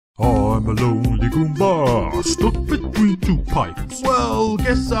I'm a lonely Goomba, stuck between two pipes. Well,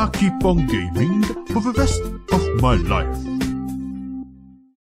 guess I'll keep on gaming for the rest of my life.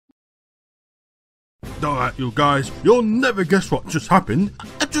 Alright, you guys, you'll never guess what just happened.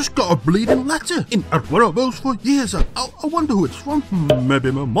 I just got a bleeding letter in one of those for years. I wonder who it's from.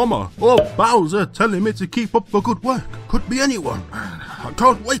 Maybe my mama or Bowser telling me to keep up the good work. Could be anyone. I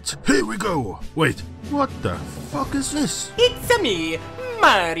can't wait. Here we go. Wait, what the fuck is this? It's me,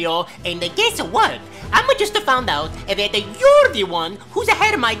 Mario, and guess what? I just found out that you're the one who's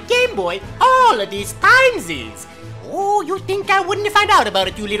ahead of my Game Boy all of these times. Oh, you think I wouldn't find out about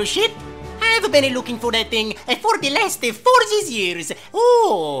it, you little shit? I've been looking for that thing for the last 40 years.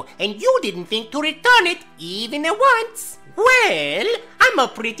 Oh, and you didn't think to return it even once. Well, I'm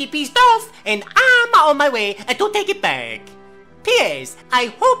pretty pissed off, and I'm on my way to take it back. P.S.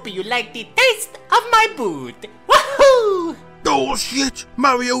 I hope you like the taste of my boot. Woohoo! Oh shit!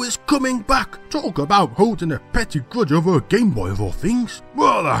 Mario is coming back! Talk about holding a petty grudge over a Game Boy of all things.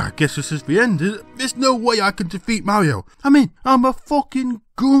 Well, I guess this is the end. There's no way I can defeat Mario. I mean, I'm a fucking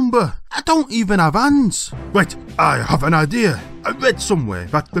Goomba. I don't even have hands. Wait, I have an idea. I read somewhere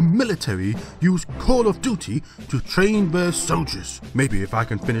that the military use Call of Duty to train their soldiers. Maybe if I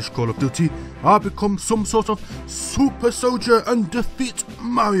can finish Call of Duty, I'll become some sort of super soldier and defeat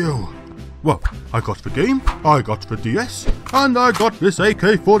Mario. Well, I got the game, I got the DS, and I got this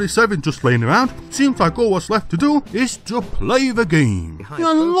AK-47 just laying around. Seems like all what's left to do is to play the game.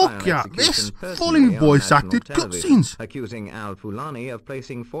 And look at this, fully voice-acted cutscenes. Accusing Al Fulani of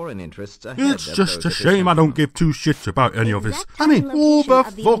placing foreign interests ahead It's just a shame I don't give two shits about any of this. I mean, who the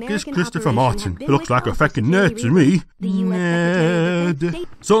fuck is Christopher Martin? He looks like a fucking nerd to me. Nerd.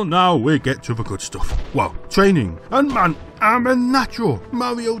 So now we get to the good stuff. Well, training. And man, I'm a natural.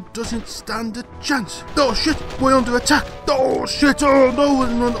 Mario doesn't stand a chance. Oh shit, we're under attack. Oh shit, oh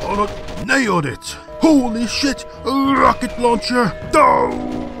no, nailed it. Holy shit, a rocket launcher.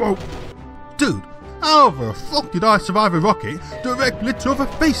 Oh. Dude, how the fuck did I survive a rocket directly to the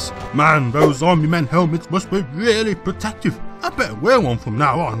face? Man, those army men helmets must be really protective. I better wear one from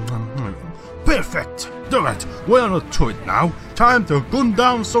now on. Perfect. Alright, we're on a turret now. Time to gun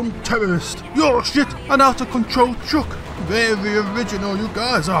down some terrorists. Yo shit, an out of control truck. Very original, you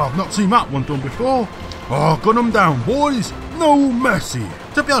guys. Oh, I've not seen that one done before. Oh, gun them down, boys. No mercy.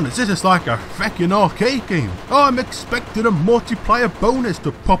 To be honest, this is like a feckin' arcade game. I'm expecting a multiplayer bonus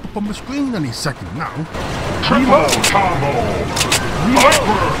to pop up on the screen any second now. Triple combo!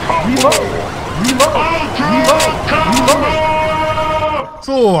 Hyper combo!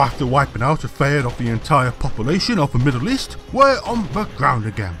 So, after wiping out a third of the entire population of the Middle East, we're on the ground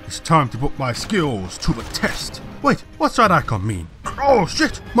again. It's time to put my skills to the test. Wait, what's that icon mean? Oh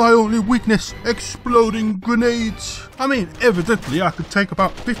shit, my only weakness, exploding grenades. I mean, evidently I could take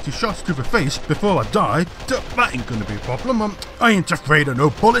about 50 shots to the face before I die. That ain't gonna be a problem. I ain't afraid of no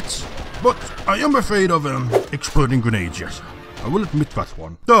bullets, but I am afraid of exploding grenades, yes. I will admit that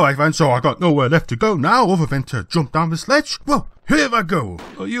one. Alright then, so I got nowhere left to go now other than to jump down the sledge. Well, here I go.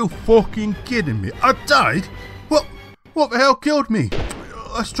 Are you fucking kidding me? I died? What the hell killed me?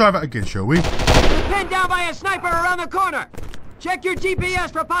 Let's try that again, shall we? You're pinned down by a sniper around the corner. Check your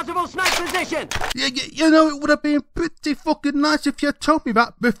GPS for possible snipe position. You know, it would have been pretty fucking nice if you told me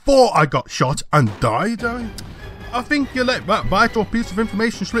that before I got shot and died. I think you let that vital piece of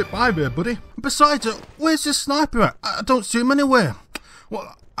information slip by there, buddy. Besides, where's the sniper at? I don't see him anywhere.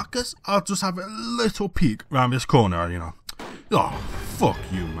 Well, I guess I'll just have a little peek around this corner, you know. Oh, fuck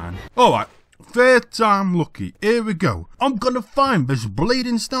you, man. Alright, third time lucky. Here we go. I'm gonna find this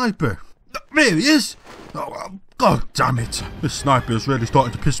bleeding sniper. There he is. Oh, god damn it. This sniper is really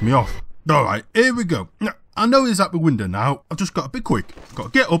starting to piss me off. Alright, here we go. I know he's at the window now. I've just got to be quick. Got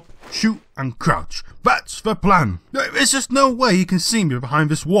to get up, shoot, and crouch. That's the plan. There's just no way he can see me behind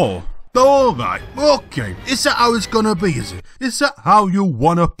this wall. Alright, okay. Is that how it's gonna be, is it? Is that how you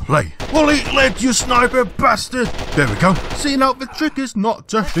wanna play? Well, eat lead, you sniper bastard! There we go. See, now the trick is not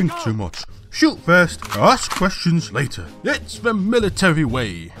to think too much. Shoot first, ask questions later. It's the military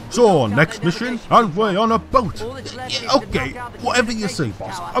way. So, next mission, and we're on a boat. Okay, whatever you say,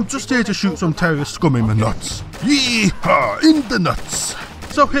 boss. I'm just here to shoot some terrorist scum in the nuts. Yeehaw, in the nuts.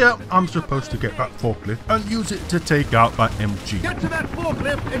 So here, I'm supposed to get that forklift and use it to take out that MG. Get to that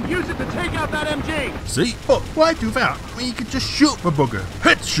forklift and use it to take out that MG! See? But why do that when you can just shoot the bugger?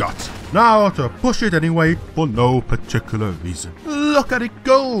 Headshot! Now to push it anyway for no particular reason. Look at it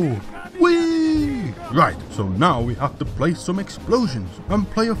go! Whee! Right, So now we have to play some explosions and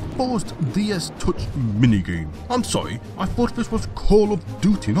play a forced DS Touch minigame. I'm sorry, I thought this was Call of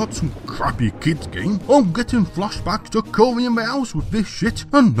Duty, not some crappy kids game. I'm getting flashbacks to Corey in my house with this shit,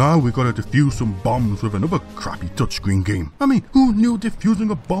 and now we gotta defuse some bombs with another crappy touchscreen game. I mean, who knew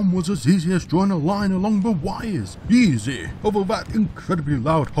defusing a bomb was as easy as drawing a line along the wires? Easy. Although that incredibly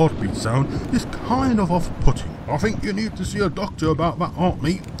loud heartbeat sound is kind of off-putting. I think you need to see a doctor about that,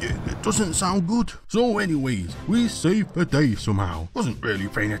 heartbeat. It doesn't sound good. So anyways, we saved the day somehow. Wasn't really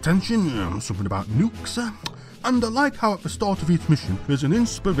paying attention, something about nukes. And I like how at the start of each mission there's an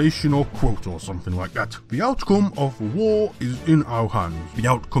inspirational quote or something like that. The outcome of war is in our hands. The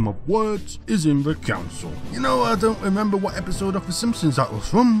outcome of words is in the council. You know, I don't remember what episode of The Simpsons that was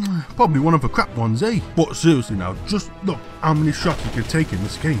from. Probably one of the crap ones, eh? But seriously now, just look how many shots you can take in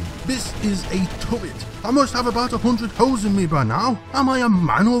this game. This is a turret. I must have about 100 holes in me by now. Am I a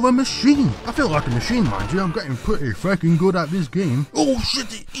man or a machine? I feel like a machine, mind you. I'm getting pretty freaking good at this game. Oh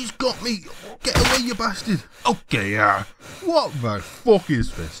shit, he's got me. Get away, you bastard. Okay, what the fuck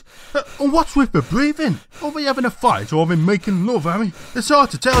is this? And what's with the breathing? Are we having a fight or are we making love, I mean, it's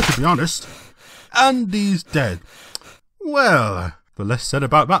hard to tell, to be honest. And he's dead. Well, the less said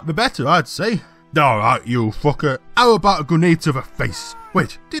about that, the better, I'd say. Alright, you fucker. How about a grenade to the face?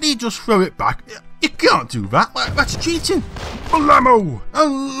 Wait, did he just throw it back? You can't do that. That's cheating. Blammo!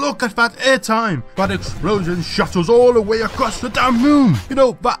 And look at that airtime. That explosion shot us all the way across the damn room. You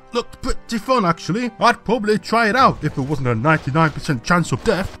know, that looked pretty fun, actually. I'd probably try it out if it wasn't a 99% chance of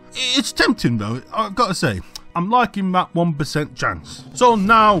death. It's tempting, though, I've got to say. I'm liking that 1% chance. So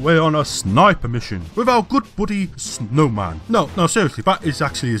now we're on a sniper mission with our good buddy Snowman. No, seriously, that is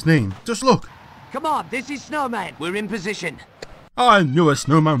actually his name. Just look. Come on, this is Snowman. We're in position. I knew a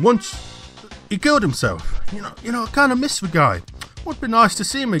snowman once. He killed himself. You know, I kind of miss the guy. Would be nice to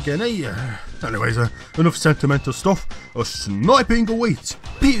see him again, eh? Anyways, enough sentimental stuff. A sniping awaits.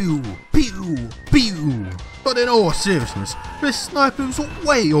 Pew, pew, pew. But in all seriousness, this sniper's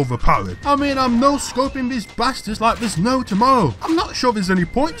way overpowered. I mean, I'm no-scoping these bastards like there's no tomorrow. I'm not sure there's any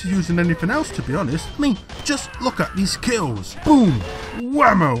point to using anything else, to be honest. I mean, just look at these kills. Boom,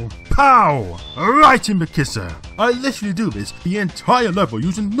 whammo, pow, right in the kisser. I literally do this the entire level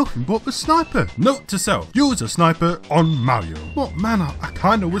using nothing but the sniper. Note to self, use a sniper on Mario. But man, I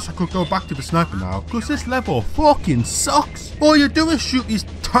kinda wish I could go back to the sniper now, because this level fucking sucks. All you do is shoot these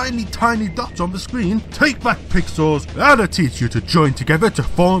tiny dots on the screen. Take back pixels, that'll teach you to join together to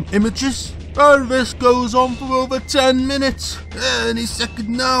form images. And this goes on for over 10 minutes. Any second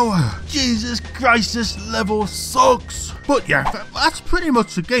now. Jesus Christ, this level sucks. But yeah, that's pretty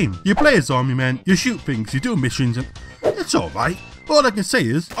much the game. You play as army men, you shoot things, you do missions, and it's alright. All I can say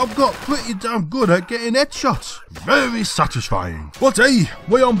is, I've got pretty damn good at getting headshots. Very satisfying. But hey,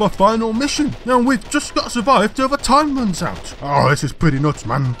 we're on the final mission, and we've just got to survive till the time runs out. Oh, this is pretty nuts,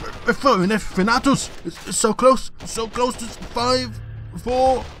 man. They're throwing everything at us. It's so close to 5,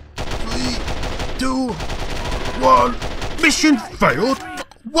 4, 3, 2, 1. Mission failed?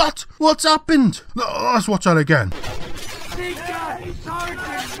 What? What's happened? Let's watch that again.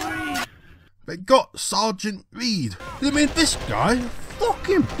 They got Sergeant Reed. You mean this guy? Fuck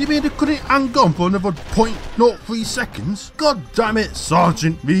him. You mean they couldn't hang on for another 0.03 seconds? God damn it,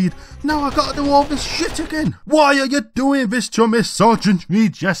 Sergeant Reed. Now I gotta do all this shit again. Why are you doing this to me, Sergeant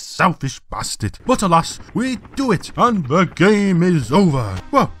Reed, you selfish bastard? But alas, we do it, and the game is over.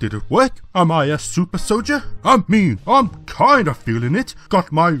 Well, did it work? Am I a super soldier? I mean, I'm kinda feeling it.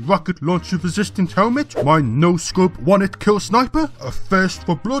 Got my rocket launcher resistant helmet, my no-scope one-hit kill sniper, a thirst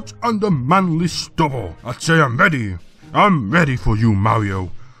for blood, and a manly stubble. I'd say I'm ready. I'm ready for you,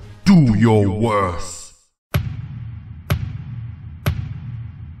 Mario. Do your worst.